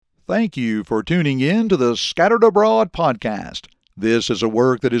Thank you for tuning in to the Scattered Abroad podcast. This is a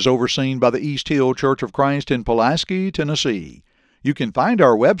work that is overseen by the East Hill Church of Christ in Pulaski, Tennessee. You can find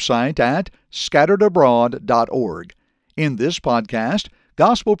our website at scatteredabroad.org. In this podcast,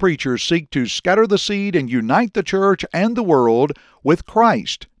 gospel preachers seek to scatter the seed and unite the church and the world with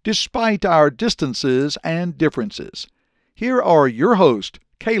Christ, despite our distances and differences. Here are your hosts,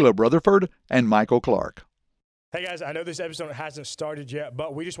 Caleb Rutherford and Michael Clark. Hey guys, I know this episode hasn't started yet,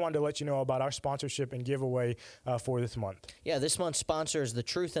 but we just wanted to let you know about our sponsorship and giveaway for this month. Yeah, this month's sponsor is the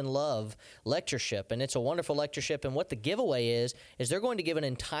Truth and Love Lectureship, and it's a wonderful lectureship. And what the giveaway is they're going to give an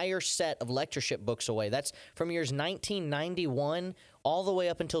entire set of lectureship books away. That's from years 1991 all the way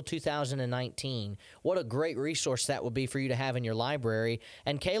up until 2019. What a great resource that would be for you to have in your library.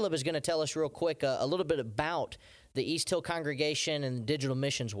 And Caleb is going to tell us real quick a little bit about the East Hill congregation and digital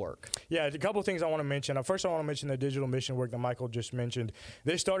missions work. Yeah, a couple of things I want to mention. First, I want to mention the digital mission work that Michael just mentioned.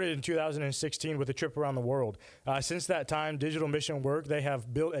 This started in 2016 with a trip around the world. Since that time, digital mission work, they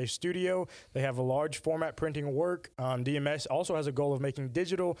have built a studio. They have a large format printing work. DMS also has a goal of making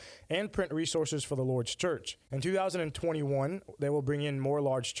digital and print resources for the Lord's church. In 2021, they will bring in more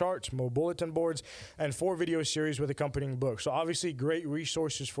large charts, more bulletin boards, and 4 video series with accompanying books. So obviously, great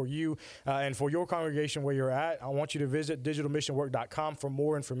resources for you and for your congregation where you're at. I want you to visit digitalmissionwork.com for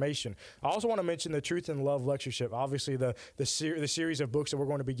more information. I also want to mention the Truth and Love Lectureship, obviously the series of books that we're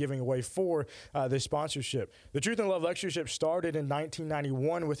going to be giving away for this sponsorship. The Truth and Love Lectureship started in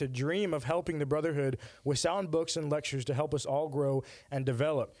 1991 with a dream of helping the brotherhood with sound books and lectures to help us all grow and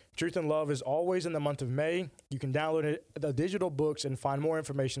develop. Truth and Love is always in the month of May. You can download the digital books and find more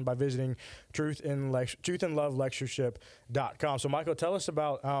information by visiting truthandlovelectureship.com. So, Michael, tell us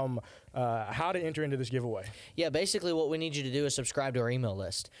about how to enter into this giveaway. Yeah, basically what we need you to do is subscribe to our email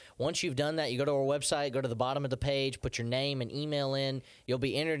list. Once you've done that, you go to our website, go to the bottom of the page, put your name and email in. You'll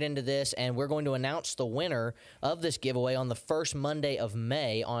be entered into this, and we're going to announce the winner of this giveaway on the first Monday of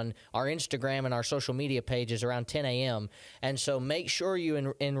May on our Instagram and our social media pages around 10 a.m. And so make sure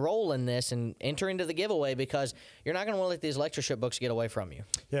you enroll in this and enter into the giveaway, because you're not going to want to let these lectureship books get away from you.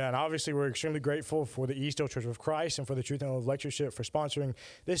 Yeah, and obviously we're extremely grateful for the East Hill Church of Christ and for the Truth and Love Lectureship for sponsoring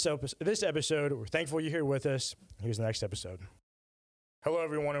this episode. We're thankful you're here with us. Here's the next episode. Hello,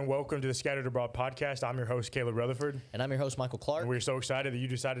 everyone, and welcome to the Scattered Abroad podcast. I'm your host, Caleb Rutherford. And I'm your host, Michael Clark. And we're so excited that you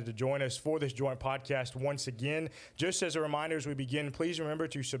decided to join us for this joint podcast once again. Just as a reminder as we begin, please remember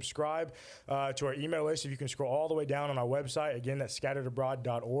to subscribe to our email list. If you can scroll all the way down on our website, again, that's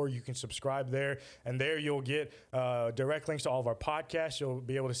scatteredabroad.org. You can subscribe there, and there you'll get direct links to all of our podcasts. You'll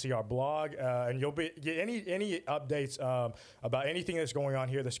be able to see our blog, and you'll get any updates about anything that's going on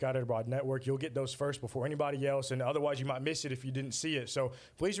here at the Scattered Abroad Network. You'll get those first before anybody else, and otherwise you might miss it if you didn't see it. So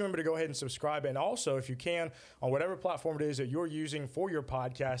please remember to go ahead and subscribe. And also, if you can, on whatever platform it is that you're using for your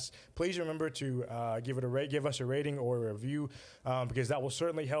podcast, please remember to give us a rating or a review, because that will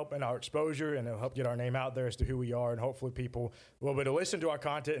certainly help in our exposure, and it'll help get our name out there as to who we are. And hopefully people will be able to listen to our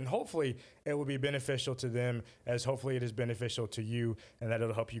content, and hopefully it will be beneficial to them as hopefully it is beneficial to you, and that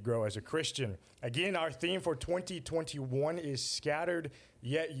it'll help you grow as a Christian. Again, our theme for 2021 is Scattered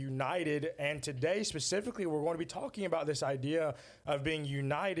Yet United. And today specifically, we're going to be talking about this idea of being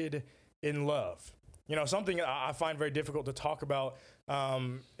united in love. You know, something I find very difficult to talk about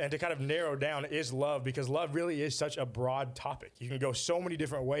and to kind of narrow down is love, because love really is such a broad topic. You can go so many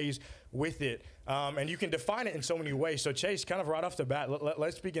different ways with it, and you can define it in so many ways. So Chase, kind of right off the bat,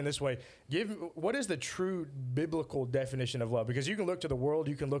 let's begin this way. What is the true biblical definition of love? Because you can look to the world,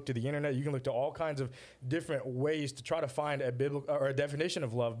 you can look to the internet, you can look to all kinds of different ways to try to find a biblical or a definition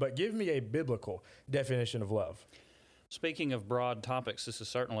of love, but give me a biblical definition of love. Speaking of broad topics, this is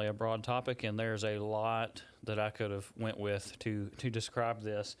certainly a broad topic, and there's a lot that I could have went with to describe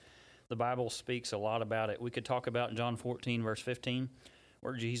this. The Bible speaks a lot about it. We could talk about John 14, verse 15,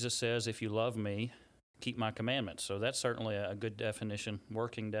 where Jesus says, "If you love me, keep my commandments." So that's certainly a good definition,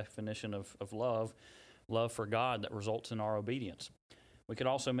 working definition of love for God that results in our obedience. We could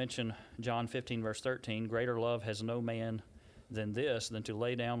also mention John 15, verse 13, "Greater love has no man than to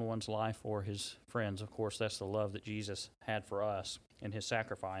lay down one's life for his friends." Of course, that's the love that Jesus had for us in his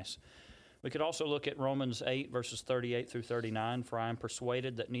sacrifice. We could also look at Romans 8, verses 38 through 39, "For I am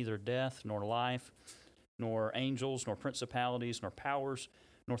persuaded that neither death, nor life, nor angels, nor principalities, nor powers,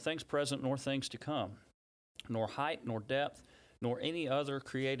 nor things present, nor things to come, nor height, nor depth, nor any other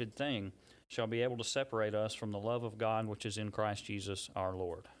created thing shall be able to separate us from the love of God which is in Christ Jesus our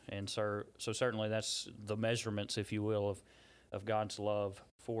Lord." And so certainly that's the measurements, if you will, of God's love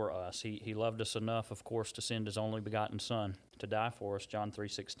for us. He loved us enough, of course, to send his only begotten Son to die for us, John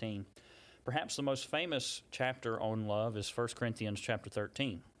 3:16. Perhaps the most famous chapter on love is 1 Corinthians chapter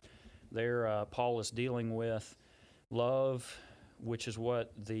 13. There, Paul is dealing with love, which is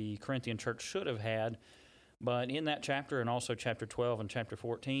what the Corinthian church should have had. But in that chapter, and also chapter 12 and chapter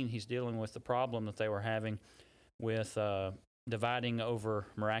 14, he's dealing with the problem that they were having with dividing over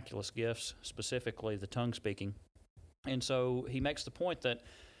miraculous gifts, specifically the tongue speaking. And so he makes the point that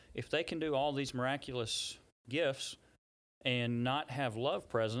if they can do all these miraculous gifts and not have love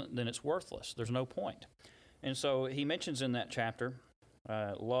present, then it's worthless. There's no point. And so he mentions in that chapter,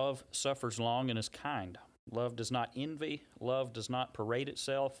 love suffers long and is kind. Love does not envy. Love does not parade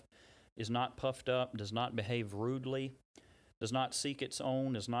itself, is not puffed up, does not behave rudely, does not seek its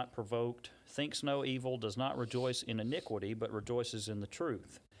own, is not provoked, thinks no evil, does not rejoice in iniquity, but rejoices in the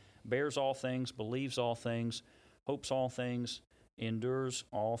truth, bears all things, believes all things, hopes all things, endures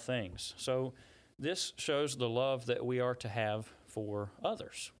all things. So this shows the love that we are to have for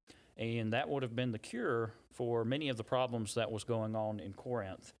others. And that would have been the cure for many of the problems that was going on in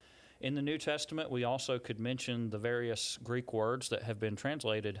Corinth. In the New Testament, we also could mention the various Greek words that have been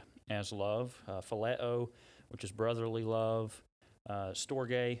translated as love, phileo, which is brotherly love,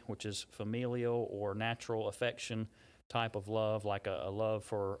 storge, which is familial or natural affection type of love, like a love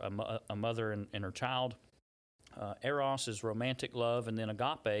for a mother and her child. Eros is romantic love, and then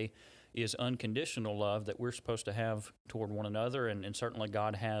agape is unconditional love that we're supposed to have toward one another, and certainly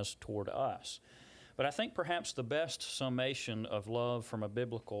God has toward us. But I think perhaps the best summation of love from a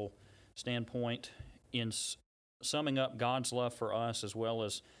biblical standpoint in summing up God's love for us as well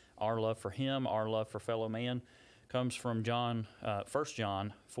as our love for Him, our love for fellow man, comes from 1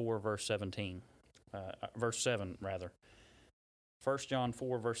 John 4, verse 17. Verse 7, rather. 1 John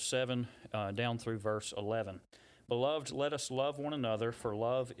 4, verse 7 down through verse 11. Beloved, let us love one another, for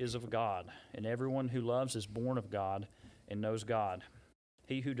love is of God, and everyone who loves is born of God and knows God.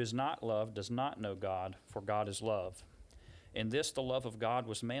 He who does not love does not know God, for God is love. In this the love of God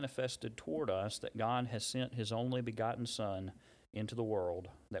was manifested toward us, that God has sent His only begotten Son into the world,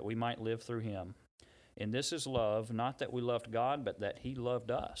 that we might live through Him. And this is love, not that we loved God, but that He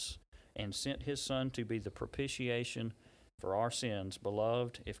loved us, and sent His Son to be the propitiation for our sins.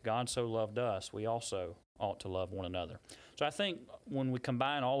 Beloved, if God so loved us, we also ought to love one another. So I think when we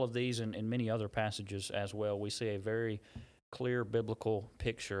combine all of these and many other passages as well, we see a very clear biblical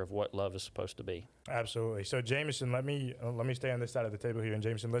picture of what love is supposed to be. Absolutely. So Jameson, let me stay on this side of the table here, and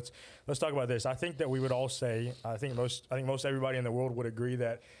Jameson, let's talk about this. I think that we would all say, I think most everybody in the world would agree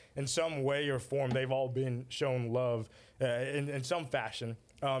that in some way or form they've all been shown love in some fashion.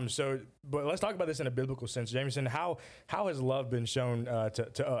 But let's talk about this in a biblical sense, Jameson. How has love been shown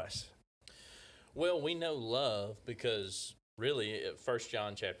to us? Well, we know love because really, 1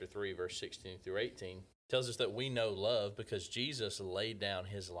 John chapter 3, verse 16 through 18 tells us that we know love because Jesus laid down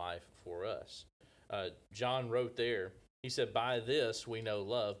His life for us. John wrote there, he said, by this we know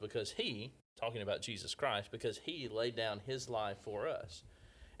love because He, talking about Jesus Christ, because He laid down His life for us.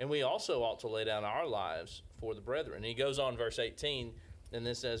 And we also ought to lay down our lives for the brethren. And he goes on, verse 18, and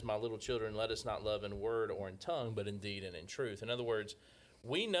this says, my little children, let us not love in word or in tongue, but in deed and in truth. In other words,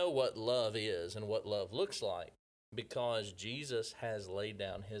 we know what love is and what love looks like because Jesus has laid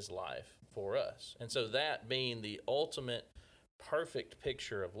down His life for us. And so that being the ultimate perfect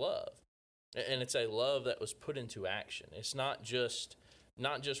picture of love. And it's a love that was put into action. It's not just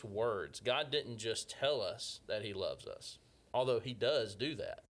words. God didn't just tell us that He loves us, although He does do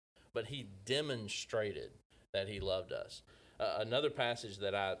that, but He demonstrated that He loved us. Another passage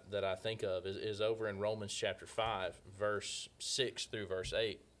that I think of is over in Romans chapter 5, verse 6 through verse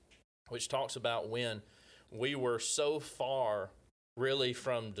 8, which talks about when we were so far really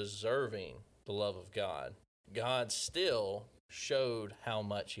from deserving the love of God, God still showed how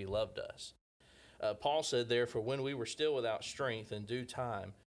much He loved us. Paul said, therefore, when we were still without strength, in due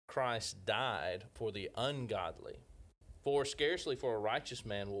time, Christ died for the ungodly. For scarcely for a righteous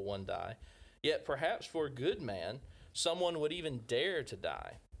man will one die, yet perhaps for a good man someone would even dare to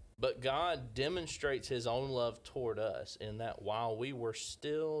die. But God demonstrates His own love toward us in that while we were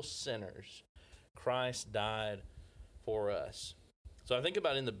still sinners, Christ died for us. So I think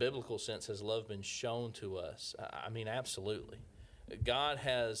about in the biblical sense, has love been shown to us? I mean, absolutely. God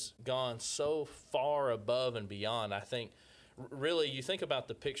has gone so far above and beyond. I think, really, you think about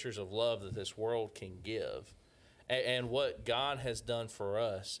the pictures of love that this world can give, and what God has done for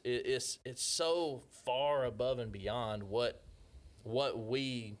us. It's so far above and beyond what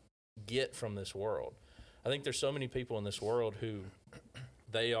we get from this world. I think there's so many people in this world who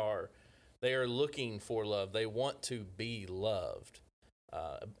they are looking for love. They want to be loved,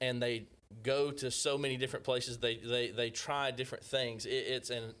 and they go to so many different places. They try different things.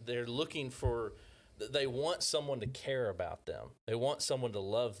 And they're looking for. They want someone to care about them. They want someone to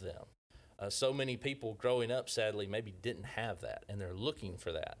love them. So many people growing up, sadly, maybe didn't have that, and they're looking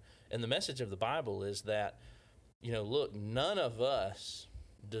for that. And the message of the Bible is that, look, none of us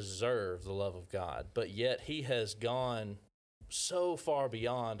deserve the love of God, but yet he has gone so far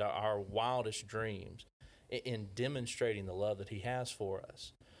beyond our wildest dreams in demonstrating the love that he has for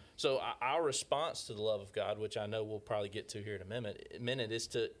us. So our response to the love of God, which I know we'll probably get to here in a minute, is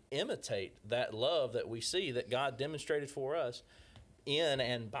to imitate that love that we see that God demonstrated for us in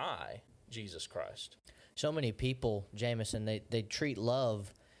and by Jesus Christ. So many people, Jameson, they treat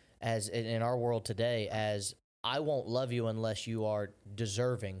love as in our world today as, I won't love you unless you are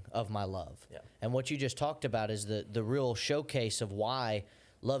deserving of my love. Yeah. And what you just talked about is the real showcase of why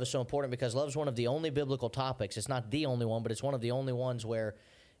love is so important, because love is one of the only biblical topics. It's not the only one, but it's one of the only ones where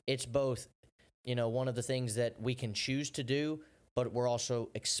it's both, one of the things that we can choose to do, but we're also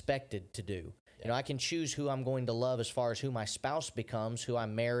expected to do. Yeah. I can choose who I'm going to love as far as who my spouse becomes, who I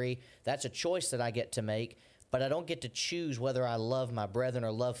marry. That's a choice that I get to make. But I don't get to choose whether I love my brethren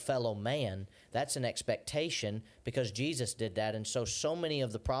or love fellow man. That's an expectation, because Jesus did that. And so many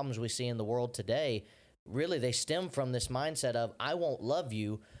of the problems we see in the world today, really they stem from this mindset of, I won't love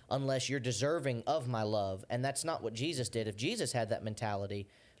you unless you're deserving of my love. And that's not what Jesus did. If Jesus had that mentality,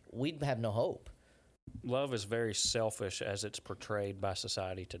 we'd have no hope. Love is very selfish as it's portrayed by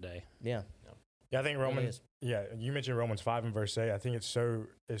society today. Yeah. Yeah, I think Romans. Yeah, you mentioned Romans 5 and verse 8. I think it's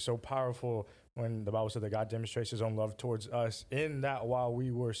so powerful when the Bible said that God demonstrates His own love towards us in that while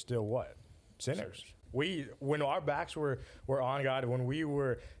we were still what? Sinners. When our backs were on God, when we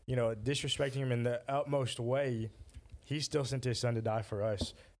were disrespecting Him in the utmost way, He still sent His Son to die for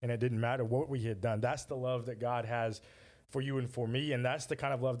us, and it didn't matter what we had done. That's the love that God has for you and for me, and that's the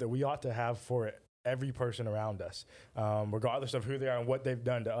kind of love that we ought to have for every person around us, regardless of who they are and what they've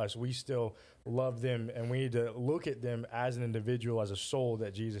done to us. We still love them, and we need to look at them as an individual, as a soul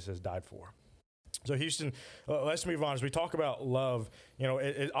that Jesus has died for. So Houston, let's move on. As we talk about love,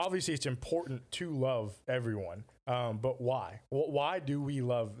 obviously it's important to love everyone, but why? Why do we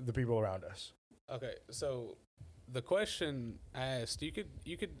love the people around us? Okay, so the question asked, you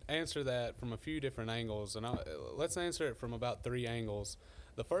could answer that from a few different angles, and let's answer it from about 3 angles.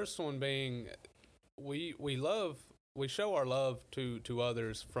 The first one being, we show our love to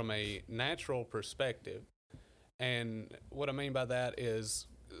others from a natural perspective, and what I mean by that is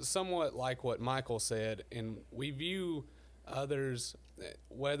somewhat like what Michael said, and we view others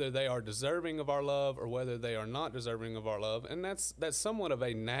whether they are deserving of our love or whether they are not deserving of our love, and that's somewhat of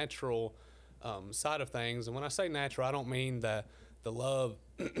a natural side of things. And when I say natural, I don't mean the love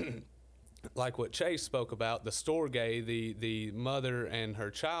like what Chase spoke about, the storge, the mother and her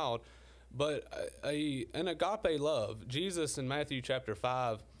child, but an agape love. Jesus in Matthew chapter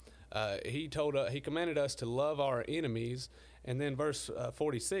 5, he commanded us to love our enemies. And then verse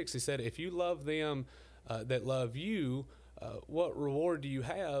 46, he said, if you love them that love you, what reward do you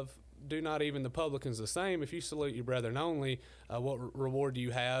have? Do not even the publicans the same? If you salute your brethren only, what reward do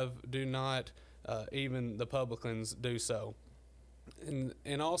you have? Do not even the publicans do so?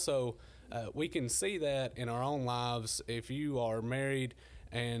 And also, we can see that in our own lives. If you are married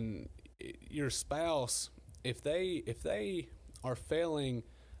and your spouse, if they are failing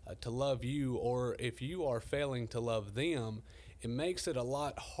to love you, or if you are failing to love them, it makes it a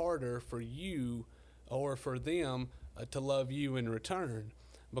lot harder for you or for them to love you in return.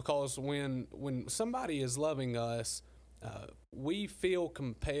 Because when somebody is loving us, we feel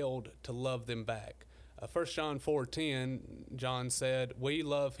compelled to love them back. 1 John 4:10, John said, we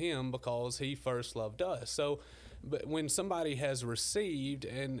love him because he first loved us. So but when somebody has received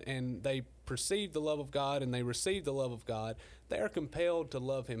and they perceive the love of God and they receive the love of God, they are compelled to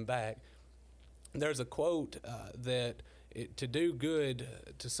love him back. There's a quote that to do good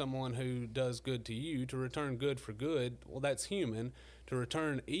to someone who does good to you, to return good for good, well, that's human. To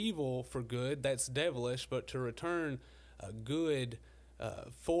return evil for good, that's devilish. But to return good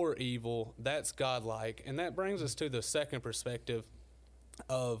for evil, that's godlike. And that brings us to the second perspective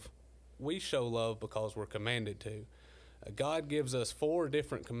of we show love because we're commanded to. God gives us 4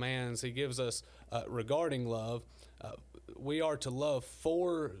 different commands. He gives us regarding love. We are to love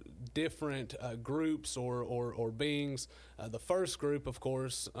 4 different groups or beings. The first group, of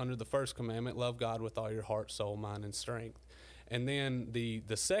course, under the first commandment, love God with all your heart, soul, mind, and strength. And then the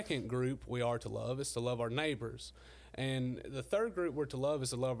second group we are to love is to love our neighbors. And the third group we're to love is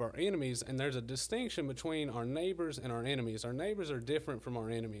to love our enemies. And there's a distinction between our neighbors and our enemies. Our neighbors are different from our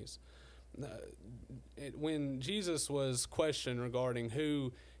enemies. When Jesus was questioned regarding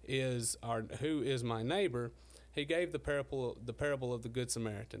who is my neighbor, he gave the parable of the Good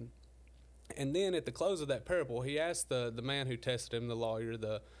Samaritan. And then at the close of that parable, he asked the man who tested him, the lawyer,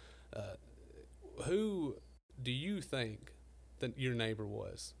 who do you think that your neighbor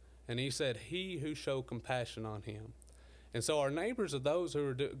was? And he said, he who showed compassion on him. And so our neighbors are those who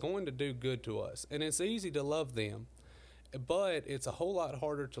are going to do good to us. And it's easy to love them, but it's a whole lot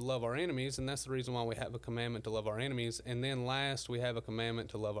harder to love our enemies, and that's the reason why we have a commandment to love our enemies. And then last, we have a commandment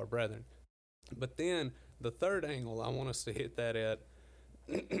to love our brethren. But then the third angle I want us to hit that at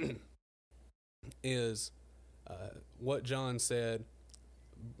is what John said,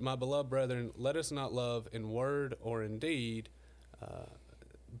 my beloved brethren, let us not love in word or in deed,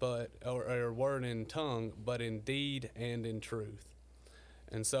 or word and tongue, but in deed and in truth.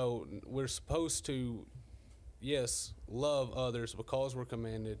 And so we're supposed to, yes, love others because we're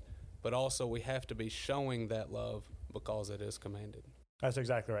commanded, but also we have to be showing that love because it is commanded. That's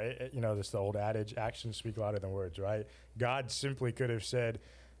exactly right. You know, this is the old adage, actions speak louder than words, right? God simply could have said,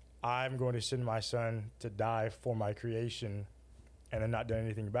 I'm going to send my son to die for my creation, and then not done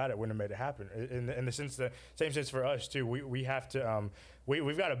anything about it. Wouldn't have made it happen. In the sense, the same sense for us too. We have to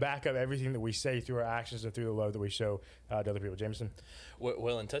we've got to back up everything that we say through our actions and through the love that we show to other people. Jameson.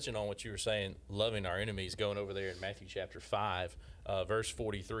 Well, and touching on what you were saying, loving our enemies, going over there in Matthew chapter 5, verse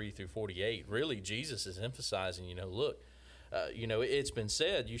 43 through 48. Really, Jesus is emphasizing, look, it's been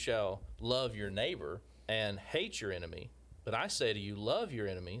said, you shall love your neighbor and hate your enemy. But I say to you, love your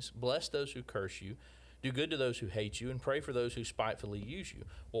enemies, bless those who curse you, do good to those who hate you, and pray for those who spitefully use you.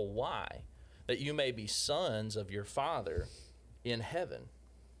 Well, why? That you may be sons of your Father in heaven.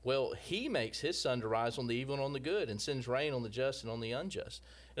 Well, he makes his sun to rise on the evil and on the good, and sends rain on the just and on the unjust.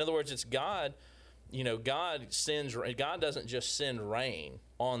 In other words, it's God. God doesn't just send rain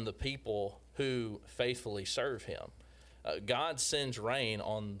on the people who faithfully serve him. God sends rain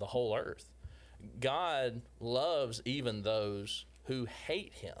on the whole earth. God loves even those who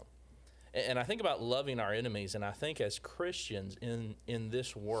hate him. And I think about loving our enemies, and I think as Christians in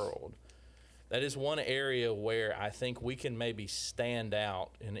this world, that is one area where I think we can maybe stand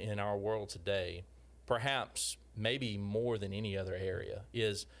out in our world today, perhaps maybe more than any other area,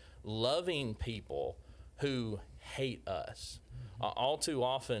 is loving people who hate us. All too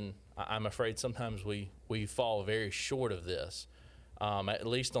often, I'm afraid sometimes we fall very short of this. At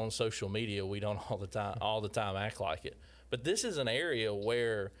least on social media, we don't all the time act like it. But this is an area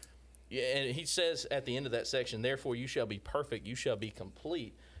where, and he says at the end of that section, therefore you shall be perfect, you shall be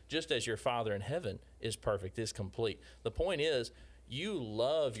complete, just as your Father in heaven is perfect, is complete. The point is, you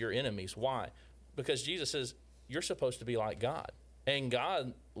love your enemies. Why? Because Jesus says you're supposed to be like God, and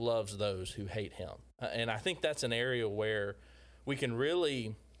God loves those who hate him. And I think that's an area where we can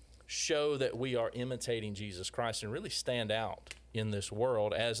really show that we are imitating Jesus Christ and really stand out in this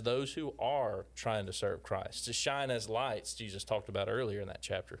world as those who are trying to serve Christ, to shine as lights, Jesus talked about earlier in that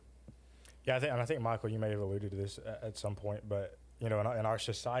chapter. Yeah, I think Michael, you may have alluded to this at some point, but in our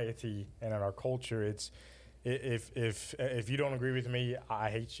society and in our culture, it's if you don't agree with me, I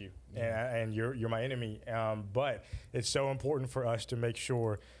hate you, and you're my enemy. But it's so important for us to make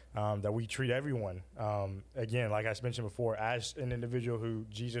sure that we treat everyone, again, like I mentioned before, as an individual who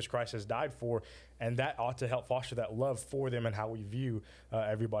Jesus Christ has died for, and that ought to help foster that love for them and how we view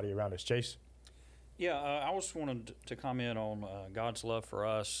everybody around us. Chase? Yeah, I just wanted to comment on God's love for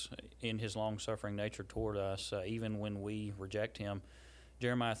us in his long-suffering nature toward us, even when we reject him.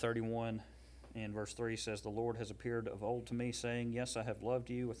 Jeremiah 31 and verse 3 says, the Lord has appeared of old to me, saying, yes, I have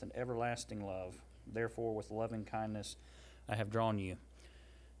loved you with an everlasting love. Therefore, with loving kindness I have drawn you.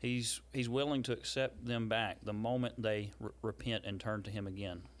 He's willing to accept them back the moment they repent and turn to him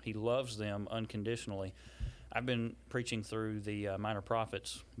again. He loves them unconditionally. I've been preaching through the Minor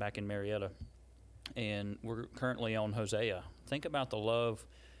Prophets back in Marietta, and we're currently on Hosea. Think about the love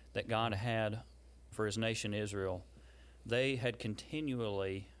that God had for his nation Israel. They had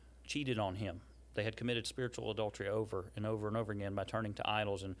continually cheated on him. They had committed spiritual adultery over and over and over again by turning to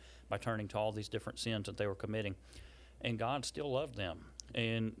idols and by turning to all these different sins that they were committing. And God still loved them.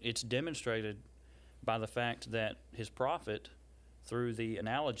 And it's demonstrated by the fact that his prophet, through the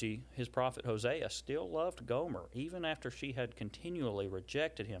analogy, his prophet Hosea still loved Gomer, even after she had continually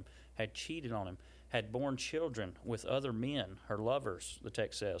rejected him, had cheated on him, had borne children with other men, her lovers, the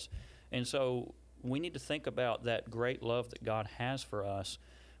text says. And so we need to think about that great love that God has for us.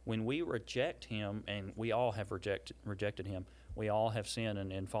 When we reject him, and we all have rejected him, we all have sinned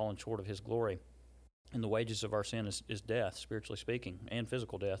and fallen short of his glory. And the wages of our sin is death, spiritually speaking, and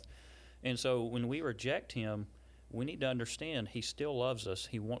physical death. And so when we reject him, we need to understand he still loves us.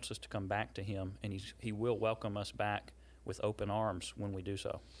 He wants us to come back to him, and he will welcome us back with open arms when we do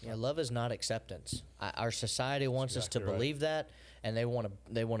so. Yeah, love is not acceptance. Our society wants us to believe that, and they want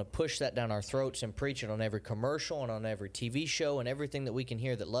to push that down our throats and preach it on every commercial and on every TV show and everything that we can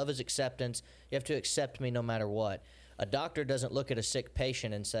hear, that love is acceptance. You have to accept me no matter what. A doctor doesn't look at a sick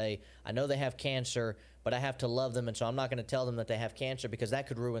patient and say, I know they have cancer, but I have to love them, and so I'm not going to tell them that they have cancer because that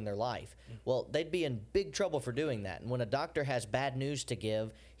could ruin their life. Well, they'd be in big trouble for doing that. And when a doctor has bad news to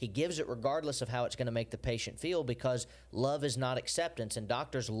give, he gives it regardless of how it's going to make the patient feel, because love is not acceptance. And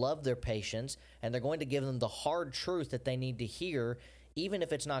doctors love their patients, and they're going to give them the hard truth that they need to hear, even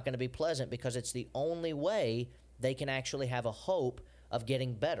if it's not going to be pleasant, because it's the only way they can actually have a hope of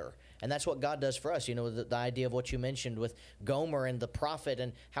getting better. And that's what God does for us. You know, the idea of what you mentioned with Gomer and the prophet,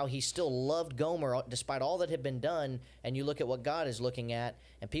 and how he still loved Gomer despite all that had been done. And you look at what God is looking at,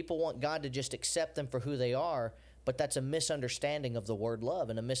 and people want God to just accept them for who they are, but that's a misunderstanding of the word love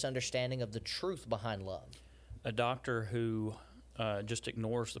and a misunderstanding of the truth behind love. A doctor who just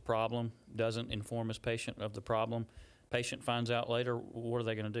ignores the problem, doesn't inform his patient of the problem, patient finds out later, what are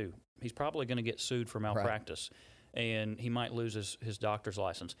they going to do? He's probably going to get sued for malpractice. Right. And he might lose his doctor's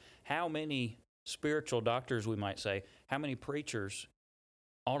license. How many spiritual doctors, we might say, how many preachers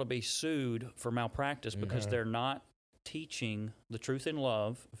ought to be sued for malpractice because they're not teaching the truth in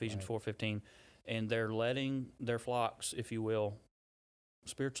love, Ephesians 4:15, and they're letting their flocks, if you will,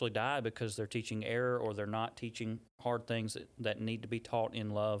 spiritually die because they're teaching error, or they're not teaching hard things that need to be taught in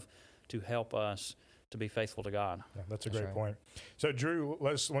love to help us to be faithful to God. Yeah, that's a great point. So, Drew,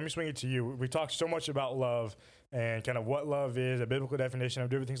 let me swing it to you. We talked so much about love and kind of what love is, a biblical definition of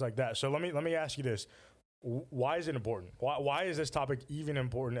different things like that. So let me ask you this. Why is it important? Why is this topic even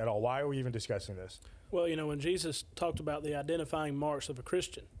important at all? Why are we even discussing this? Well, you know, when Jesus talked about the identifying marks of a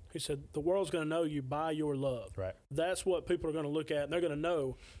Christian, he said, the world's going to know you by your love. Right. That's what people are going to look at, and they're going to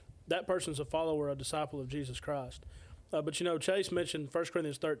know that person's a follower, a disciple of Jesus Christ. But, you know, Chase mentioned 1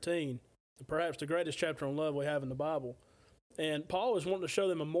 Corinthians 13, perhaps the greatest chapter on love we have in the Bible. And Paul is wanting to show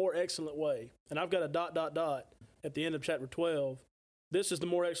them a more excellent way. And I've got a ... at the end of chapter 12. This is the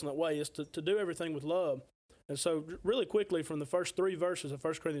more excellent way, is to do everything with love. And so really quickly, from the first 3 verses of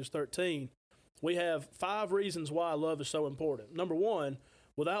 1 Corinthians 13, we have 5 reasons why love is so important. Number 1,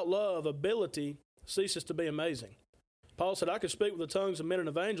 without love, ability ceases to be amazing. Paul said, I could speak with the tongues of men and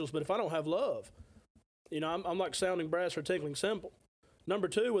of angels, but if I don't have love, you know, I'm like sounding brass or tinkling cymbal. Number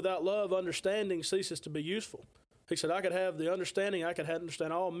 2, without love, understanding ceases to be useful. He said, I could have the understanding, I could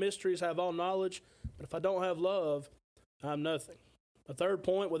understand all mysteries, have all knowledge, but if I don't have love, I'm nothing. A third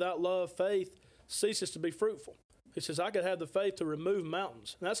point, without love, faith ceases to be fruitful. He says, I could have the faith to remove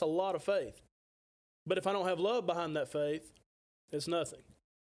mountains, and that's a lot of faith. But if I don't have love behind that faith, it's nothing.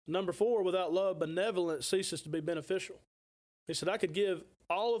 Number 4, without love, benevolence ceases to be beneficial. He said, I could give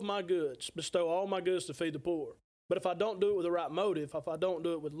all of my goods, bestow all my goods to feed the poor. But if I don't do it with the right motive, if I don't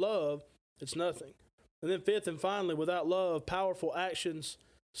do it with love, it's nothing. And then 5th and finally, without love, powerful actions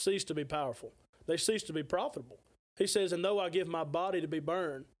cease to be powerful. They cease to be profitable. He says, and though I give my body to be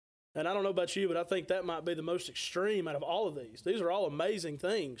burned, and I don't know about you, but I think that might be the most extreme out of all of these. These are all amazing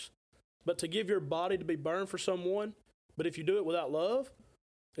things. But to give your body to be burned for someone, but if you do it without love,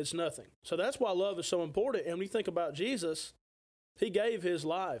 it's nothing. So that's why love is so important. And when you think about Jesus, he gave his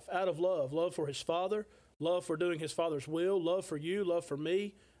life out of love. Love for his Father, love for doing his Father's will, love for you, love for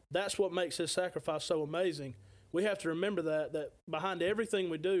me. That's what makes his sacrifice so amazing. We have to remember that behind everything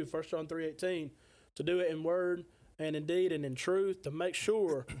we do, 1 John 3:18, to do it in word and in deed and in truth, to make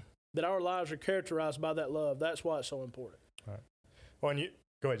sure that our lives are characterized by that love. That's why it's so important. All right. Well, and you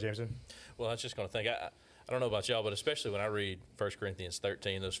go ahead, Jameson. Well, I was just going to think, I don't know about y'all, but especially when I read 1 Corinthians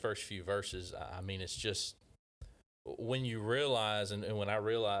 13, those first few verses, I mean, it's just when you realize, and when I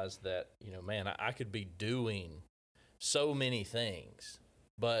realized that, you know, man, I could be doing so many things,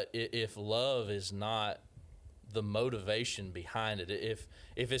 but if love is not the motivation behind it,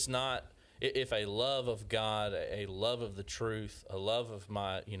 if it's not, if a love of God, a love of the truth, a love of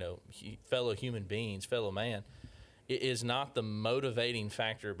my, you know, fellow human beings, fellow man, it is not the motivating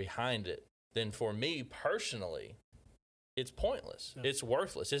factor behind it, then for me personally, it's pointless. Yeah. It's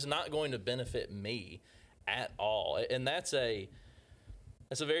worthless. It's not going to benefit me at all. And that's a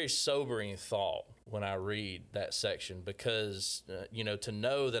very sobering thought when I read that section, because, you know, to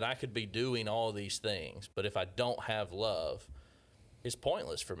know that I could be doing all these things, but if I don't have love, it's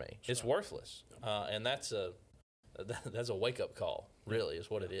pointless for me. It's worthless. And that's a wake-up call, really, is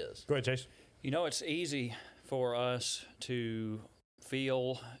what it is. Go ahead, Chase. You know, it's easy for us to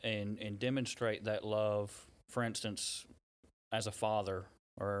feel and demonstrate that love, for instance, as a father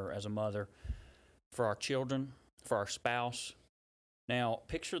or as a mother, for our children, for our spouse. Now,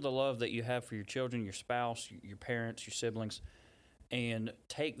 picture the love that you have for your children, your spouse, your parents, your siblings, and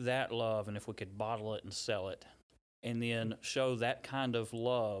take that love, and if we could bottle it and sell it, and then show that kind of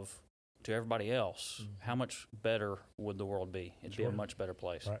love to everybody else, how much better would the world be? It'd be a much better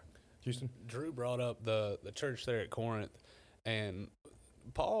place. Right. Houston? Drew brought up the church there at Corinth, and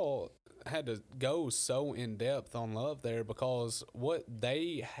Paul had to go so in depth on love there because what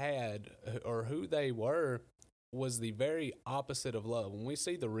they had or who they were was the very opposite of love. When we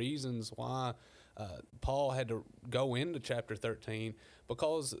see the reasons why Paul had to go into chapter 13,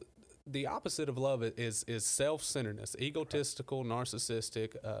 because the opposite of love is self-centeredness, egotistical,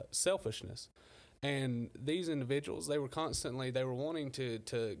 narcissistic, selfishness. And these individuals, they were wanting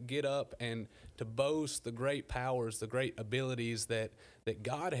to get up and to boast the great powers, the great abilities that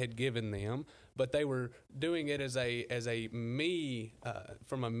God had given them, but they were doing it as a me,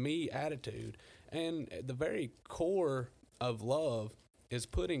 from a me attitude. And the very core of love is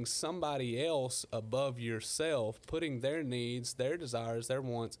putting somebody else above yourself, putting their needs, their desires, their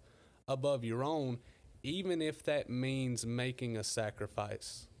wants above your own, even if that means making a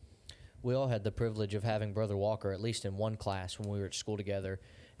sacrifice. We all had the privilege of having Brother Walker, at least in one class when we were at school together.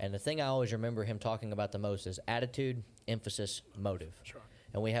 And the thing I always remember him talking about the most is attitude, emphasis, motive. Sure.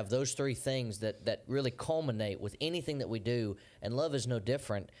 And we have those three things that really culminate with anything that we do. And love is no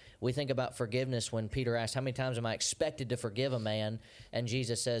different. We think about forgiveness when Peter asked, how many times am I expected to forgive a man? And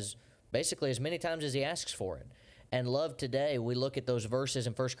Jesus says, basically as many times as he asks for it. And love today, we look at those verses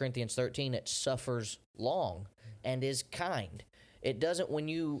in 1 Corinthians 13, it suffers long and is kind. It doesn't, when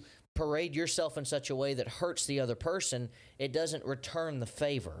you parade yourself in such a way that hurts the other person, it doesn't return the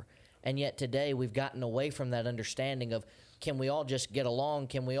favor. And yet today we've gotten away from that understanding of, can we all just get along?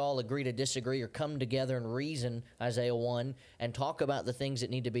 Can we all agree to disagree or come together and reason, Isaiah 1, and talk about the things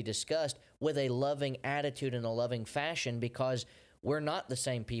that need to be discussed with a loving attitude and a loving fashion, because we're not the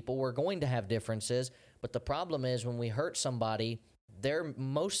same people. We're going to have differences. But the problem is when we hurt somebody, they're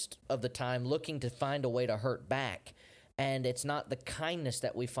most of the time looking to find a way to hurt back. And it's not the kindness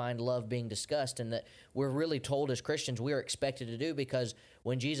that we find love being discussed and that we're really told as Christians we are expected to do, because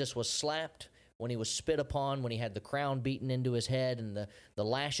when Jesus was slapped, when he was spit upon, when he had the crown beaten into his head and the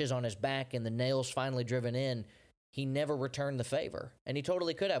lashes on his back and the nails finally driven in, he never returned the favor. And he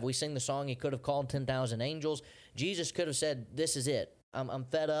totally could have. We sing the song, he could have called 10,000 angels. Jesus could have said, this is it. I'm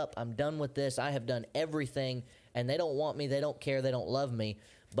fed up. I'm done with this. I have done everything, and they don't want me. They don't care. They don't love me.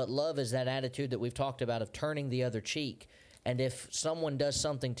 But love is that attitude that we've talked about of turning the other cheek. And if someone does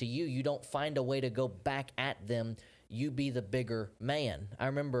something to you, you don't find a way to go back at them. You be the bigger man. I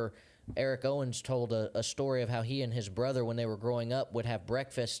remember Eric Owens told a story of how he and his brother, when they were growing up, would have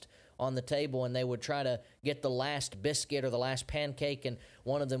breakfast on the table, and they would try to get the last biscuit or the last pancake, and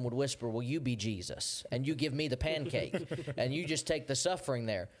one of them would whisper, well, you be Jesus, and you give me the pancake, and you just take the suffering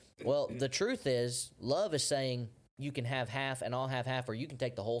there. Well, the truth is, love is saying, you can have half and I'll have half, or you can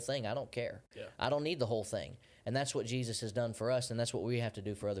take the whole thing. I don't care. Yeah. I don't need the whole thing. And that's what Jesus has done for us, and that's what we have to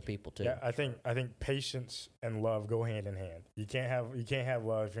do for other people too. Yeah, I think patience and love go hand in hand. You can't have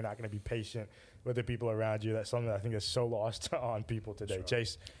love if you're not going to be patient with the people around you. That's something that I think is so lost on people today. Sure.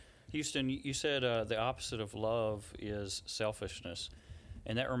 Chase? Houston, you said the opposite of love is selfishness,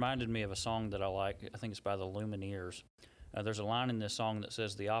 and that reminded me of a song that I like. I think it's by the Lumineers. There's a line in this song that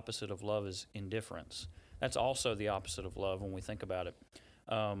says the opposite of love is indifference. That's also the opposite of love when we think about it.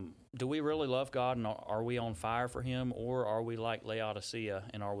 Do we really love God, and are we on fire for Him, or are we like Laodicea,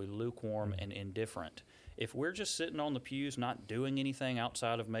 and are we lukewarm and indifferent? If we're just sitting on the pews not doing anything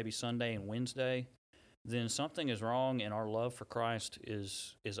outside of maybe Sunday and Wednesday, then something is wrong, and our love for Christ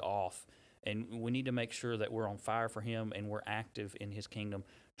is off. And we need to make sure that we're on fire for Him and we're active in His kingdom,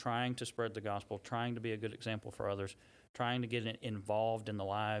 trying to spread the gospel, trying to be a good example for others, trying to get involved in the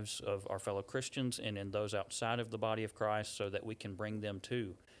lives of our fellow Christians and in those outside of the body of Christ so that we can bring them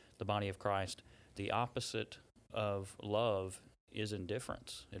to the body of Christ. The opposite of love is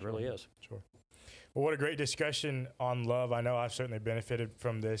indifference. It really is. Sure. Well, what a great discussion on love. I know I've certainly benefited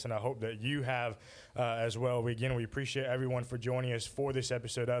from this, and I hope that you have as well. We appreciate everyone for joining us for this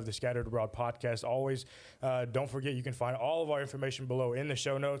episode of the Scattered Abroad podcast. Always, don't forget, you can find all of our information below in the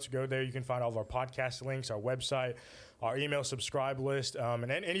show notes. Go there. You can find all of our podcast links, our website, our email subscribe list, and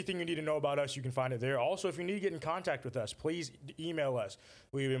anything you need to know about us, you can find it there. Also, if you need to get in contact with us, please email us.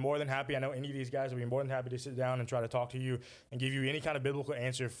 We'd be more than happy. I know any of these guys would be more than happy to sit down and try to talk to you and give you any kind of biblical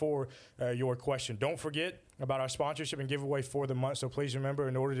answer for your question. Don't forget, about our sponsorship and giveaway for the month. So please remember,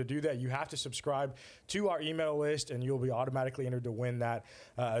 in order to do that, you have to subscribe to our email list, and you'll be automatically entered to win that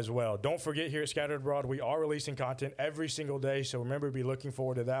as well. Don't forget, here at Scattered Abroad, we are releasing content every single day. So remember, be looking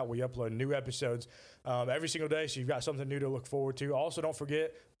forward to that. We upload new episodes every single day, so you've got something new to look forward to. Also, don't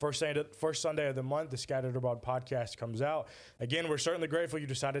forget, first Sunday of the month, the Scattered Abroad podcast comes out. Again, we're certainly grateful you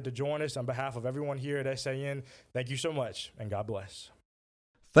decided to join us. On behalf of everyone here at SAN, thank you so much, and God bless.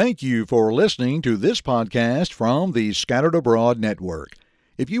 Thank you for listening to this podcast from the Scattered Abroad Network.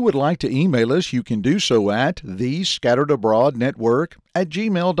 If you would like to email us, you can do so at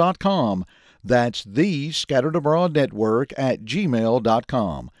thescatteredabroadnetwork@gmail.com. That's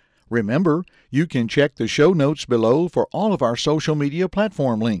thescatteredabroadnetwork@gmail.com. Remember, you can check the show notes below for all of our social media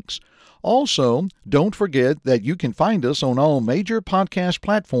platform links. Also, don't forget that you can find us on all major podcast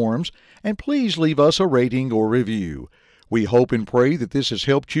platforms, and please leave us a rating or review. We hope and pray that this has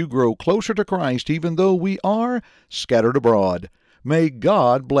helped you grow closer to Christ, even though we are scattered abroad. May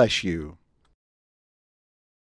God bless you.